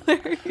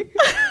vocabulary.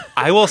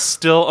 I will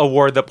still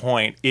award the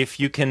point if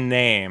you can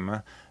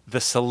name the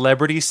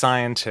celebrity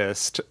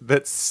scientist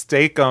that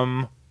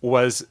Steak-umm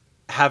was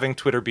having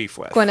Twitter beef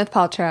with. Gwyneth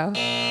Paltrow.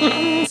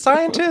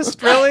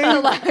 Scientist, really?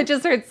 I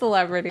just heard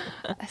celebrity.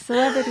 A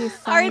celebrity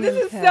scientist. Ari,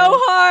 this is so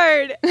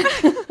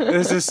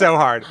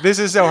hard. This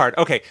is so hard.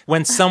 Okay,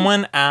 when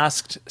someone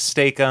asked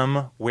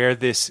Steak-umm where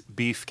this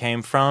beef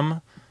came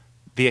from,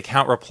 the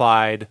account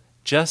replied,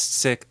 "Just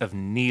sick of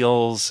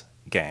Neil's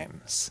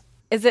games."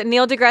 Is it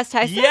Neil deGrasse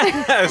Tyson?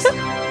 Yes!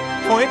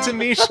 Point to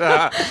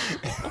Misha.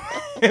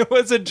 It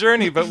was a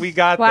journey, but we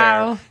got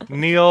there.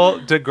 Neil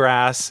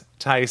deGrasse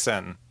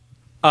Tyson.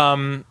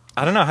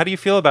 I don't know. How do you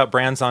feel about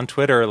brands on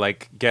Twitter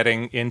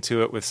getting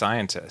into it with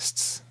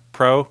scientists?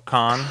 Pro,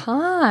 con?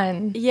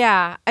 Con.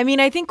 Yeah. I mean,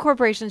 I think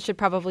corporations should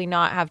probably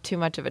not have too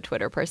much of a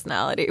Twitter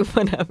personality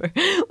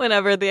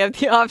whenever they have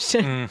the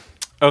option.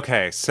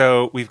 Okay,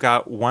 so we've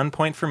got 1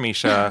 point for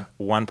Misha,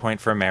 1 point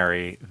for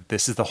Mary.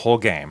 This is the whole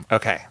game.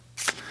 Okay.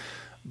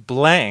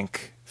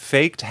 Blank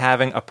faked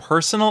having a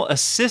personal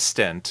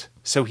assistant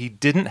so he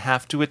didn't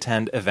have to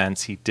attend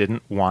events he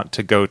didn't want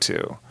to go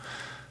to.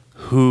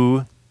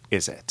 Who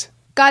is it?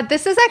 God,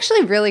 this is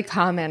actually really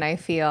common, I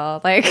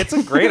feel. It's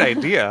a great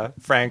idea,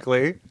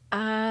 frankly.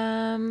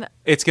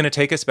 It's going to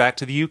take us back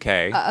to the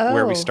UK,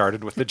 where we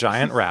started with the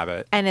giant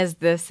rabbit. And is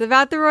this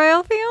about the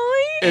royal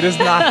family? It is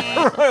not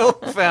the royal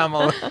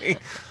family.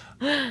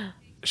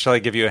 Shall I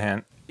give you a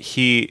hint?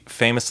 He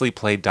famously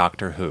played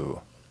Doctor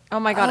Who. Oh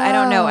my God, I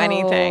don't know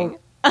anything.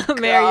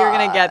 Mary, you're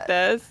going to get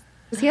this.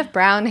 Does he have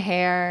brown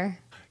hair?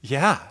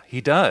 Yeah, he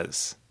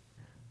does.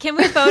 Can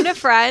we phone a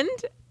friend?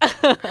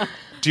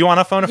 Do you want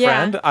to phone a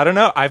friend? I don't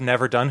know. I've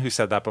never done Who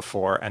Said That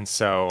before. And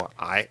so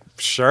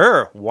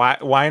sure.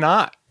 Why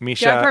not?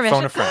 Misha,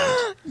 phone a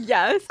friend.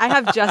 Yes. I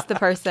have just the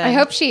person. I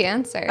hope she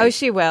answers. Oh,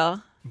 she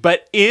will.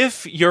 But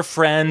if your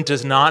friend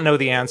does not know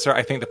the answer,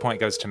 I think the point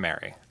goes to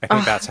Mary. I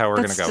think that's how we're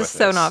going to go with this. That's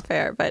so not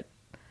fair, but...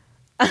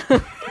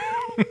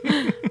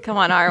 Come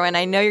on, Arwen.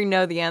 I know you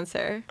know the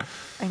answer.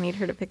 I need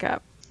her to pick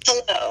up.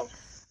 Hello.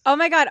 Oh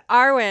my God,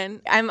 Arwen.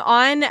 I'm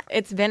on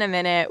It's Been a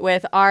Minute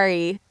with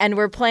Ari, and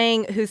we're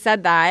playing Who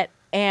Said That?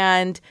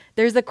 And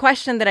there's a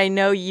question that I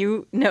know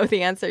you know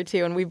the answer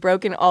to, and we've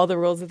broken all the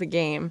rules of the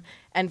game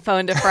and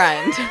phoned a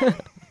friend.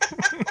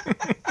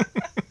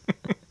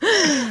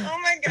 Oh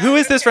my God. Who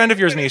is this friend of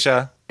yours,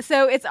 Misha?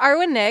 So it's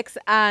Arwen Nix.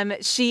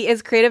 She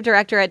is creative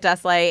director at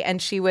Dustlight,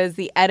 and she was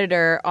the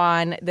editor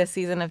on this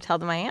season of Tell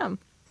Them I Am.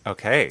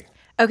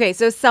 Okay,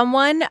 so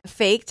someone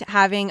faked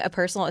having a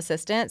personal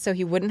assistant so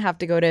he wouldn't have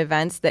to go to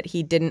events that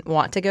he didn't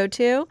want to go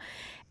to.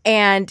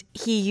 And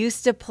he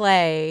used to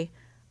play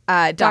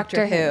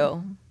Doctor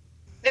Who.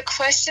 The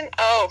question,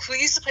 who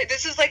used to play?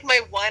 This is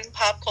my one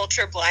pop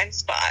culture blind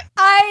spot.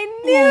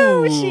 I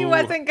knew she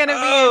wasn't going to be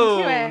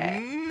into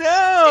it.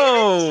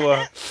 No!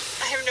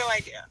 I have no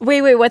idea.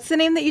 Wait, what's the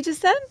name that you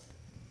just said?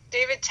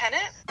 David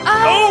Tennant?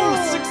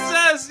 Oh,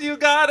 success! You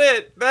got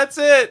it! That's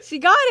it! She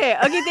got it.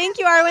 Okay, thank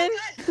you, Arwen.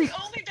 It's the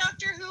only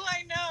Doctor Who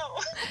I know.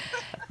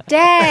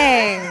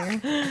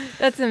 Dang.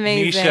 That's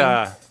amazing.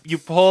 Misha, you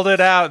pulled it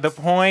out. The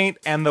point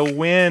and the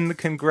win.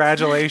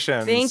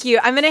 Congratulations. Thank you.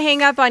 I'm going to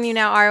hang up on you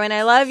now, Arwen.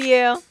 I love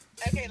you.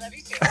 Okay, love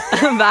you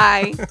too.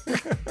 Bye.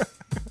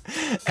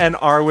 And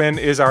Arwen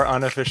is our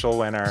unofficial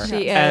winner.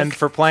 She is. And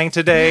for playing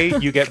today,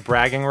 you get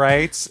bragging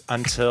rights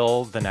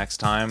until the next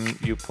time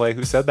you play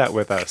Who Said That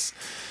with us.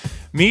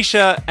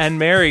 Misha and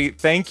Mary,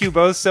 thank you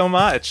both so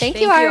much. Thank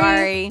you,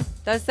 Ari.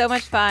 That was so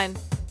much fun.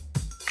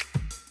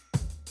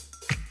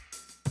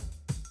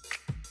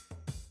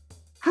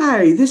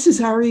 Hi, this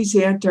is Ari's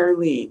Aunt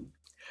Darlene.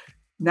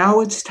 Now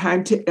it's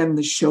time to end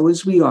the show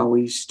as we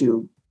always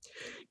do.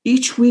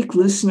 Each week,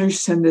 listeners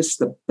send us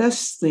the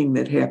best thing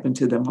that happened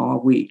to them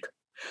all week.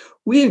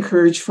 We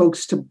encourage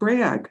folks to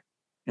brag,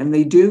 and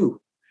they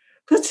do.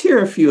 Let's hear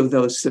a few of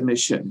those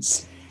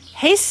submissions.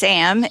 Hey,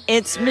 Sam,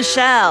 it's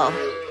Michelle.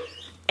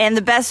 And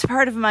the best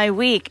part of my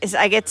week is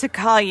I get to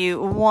call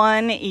you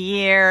 1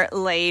 year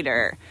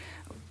later.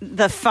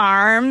 The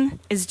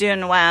farm is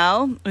doing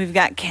well. We've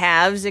got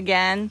calves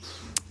again.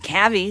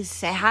 Calvies,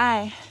 say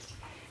hi.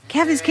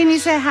 Calvies, can you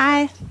say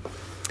hi?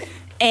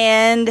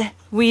 And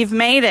we've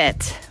made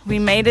it. We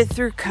made it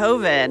through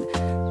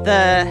COVID.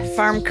 The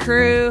farm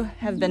crew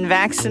have been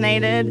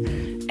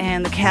vaccinated,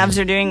 and the calves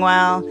are doing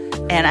well.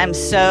 And I'm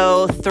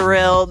so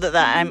thrilled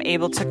that I'm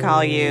able to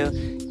call you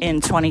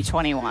in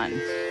 2021.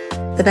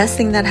 The best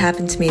thing that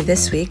happened to me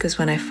this week was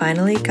when I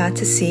finally got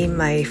to see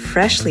my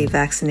freshly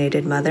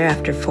vaccinated mother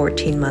after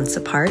 14 months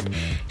apart.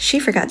 She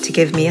forgot to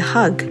give me a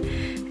hug.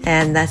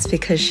 And that's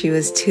because she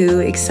was too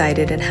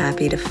excited and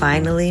happy to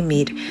finally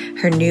meet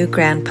her new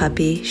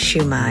grandpuppy,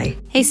 Shumai.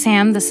 Hey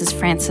Sam, this is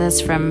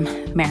Frances from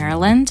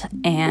Maryland,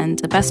 and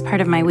the best part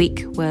of my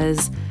week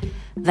was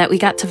that we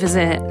got to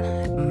visit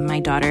my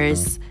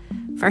daughter's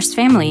first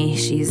family.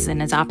 She's an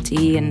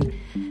adoptee, and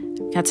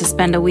got to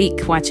spend a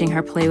week watching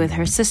her play with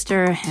her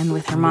sister and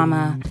with her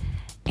mama,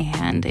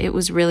 and it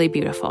was really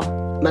beautiful.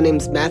 My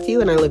name's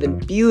Matthew, and I live in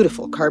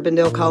beautiful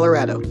Carbondale,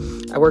 Colorado.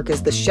 I work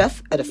as the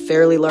chef at a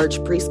fairly large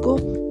preschool.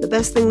 The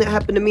best thing that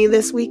happened to me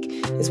this week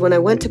is when I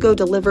went to go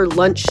deliver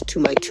lunch to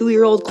my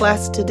 2-year-old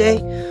class today,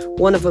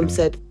 one of them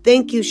said,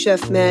 "Thank you,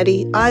 Chef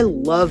Maddie, I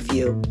love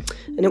you."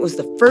 And it was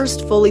the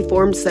first fully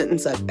formed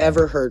sentence I've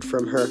ever heard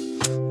from her.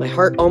 My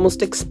heart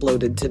almost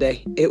exploded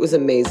today. It was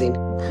amazing.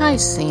 Hi,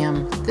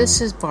 Sam. This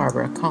is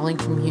Barbara calling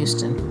from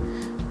Houston.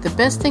 The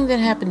best thing that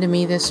happened to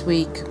me this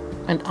week,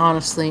 and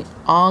honestly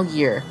all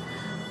year,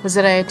 was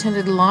that I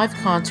attended live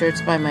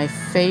concerts by my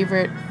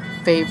favorite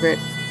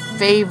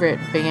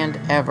band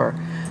ever,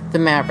 the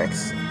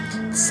Mavericks.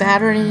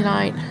 Saturday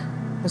night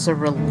was a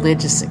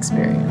religious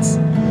experience.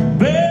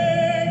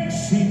 Ven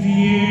si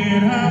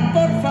tierra,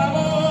 por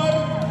favor.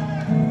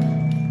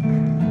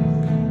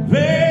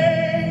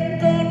 Ven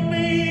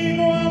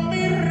conmigo a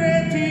mi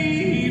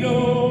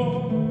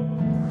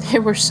retiro. They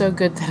were so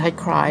good that I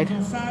cried.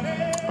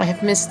 I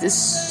have missed this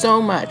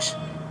so much,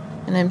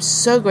 and I'm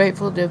so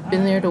grateful to have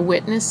been there to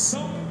witness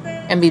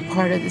and be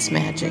part of this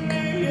magic.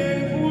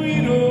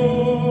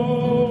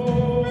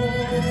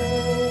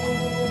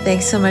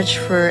 Thanks so much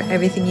for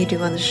everything you do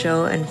on the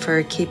show and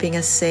for keeping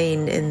us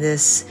sane in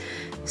this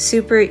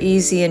super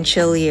easy and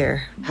chill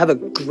year. Have a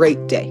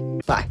great day.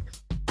 Bye.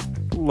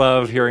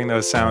 Love hearing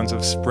those sounds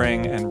of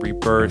spring and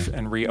rebirth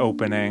and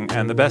reopening.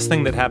 And the best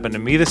thing that happened to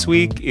me this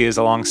week is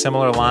along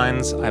similar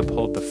lines. I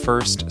pulled the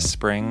first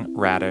spring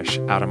radish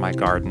out of my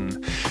garden.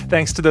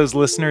 Thanks to those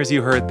listeners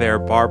you heard there,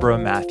 Barbara,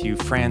 Matthew,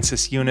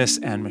 Frances, Eunice,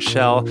 and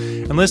Michelle.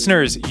 And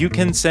listeners, you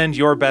can send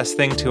your best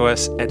thing to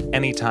us at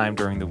any time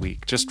during the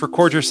week. Just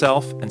record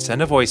yourself and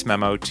send a voice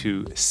memo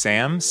to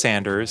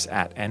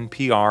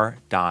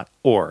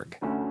samsanders@npr.org.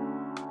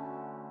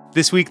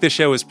 This week, the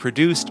show is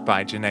produced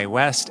by Janae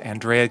West,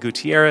 Andrea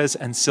Gutierrez,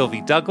 and Sylvie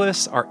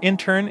Douglas. Our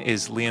intern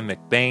is Liam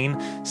McBain.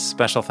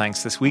 Special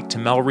thanks this week to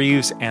Mel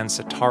Reeves and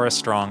Satara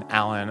Strong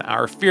Allen.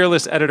 Our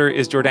fearless editor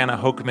is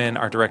Jordana Hochman.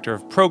 Our director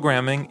of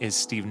programming is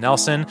Steve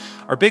Nelson.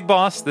 Our big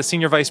boss, the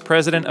senior vice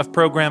president of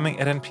programming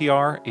at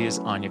NPR, is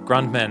Anya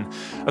Grundman.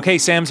 Okay,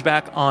 Sam's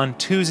back on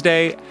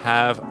Tuesday.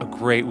 Have a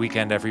great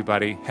weekend,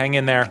 everybody. Hang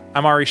in there.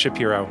 I'm Ari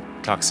Shapiro.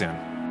 Talk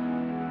soon.